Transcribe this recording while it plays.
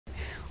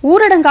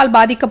ஊரடங்கால்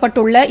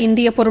பாதிக்கப்பட்டுள்ள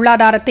இந்திய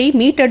பொருளாதாரத்தை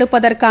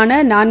மீட்டெடுப்பதற்கான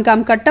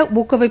 4ஆம் கட்ட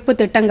ஊக்குவிப்பு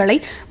திட்டங்களை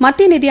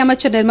மத்திய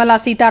நிதியமைச்சர் நிர்மலா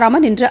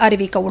சீதாராமன் இன்று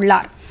அறிவிக்க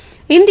உள்ளார்.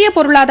 இந்திய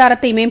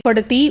பொருளாதாரத்தை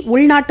மேம்படுத்தி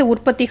உள்நாட்டு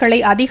உற்பத்திகளை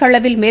அதிக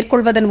அளவில்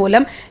மேற்கொள்வதன்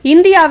மூலம்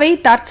இந்தியாவை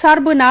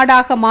தற்சார்பு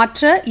நாடாக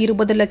மாற்ற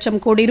 20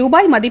 லட்சம் கோடி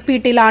ரூபாய்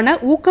மதிப்பீட்டிலான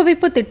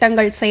ஊக்குவிப்பு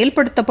திட்டங்கள்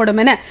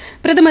செயல்படுத்தப்படும் என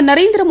பிரதமர்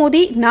நரேந்திர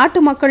மோடி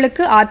நாட்டு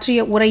மக்களுக்கு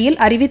ஆற்றிய உரையில்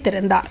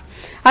அறிவித்திருந்தார்.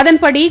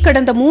 அதன்படி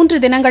கடந்த 3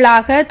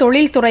 தினங்களாக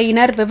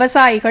தொழில்துறையினர்,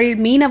 விவசாயிகள்,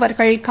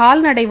 மீனவர்கள்,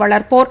 கால்நடை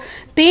வளர்ப்போர்,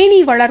 தேனீ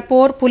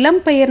வளர்ப்போர்,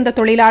 புலம்பெயர்ந்த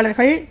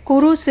தொழிலாளர்கள்,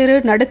 குறு சிறு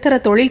நடுத்தர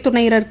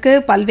தொழில்துறையினருக்கு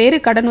பல்வேறு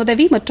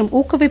கடனுதவி மற்றும்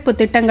ஊக்குவிப்பு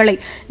திட்டங்களை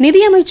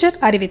நிதியமைச்சர்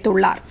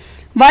அறிவித்துள்ளார்.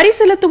 வரி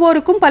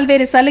செலுத்துவோருக்கும்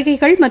பல்வேறு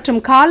சலுகைகள்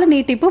மற்றும் கால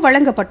நீட்டிப்பு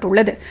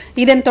வழங்கப்பட்டுள்ளது.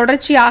 இதன்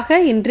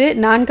தொடர்ச்சியாக இன்று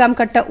 4ஆம்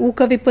கட்ட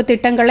ஊக்குவிப்பு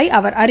திட்டங்களை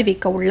அவர்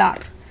அறிவிக்க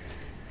உள்ளார்.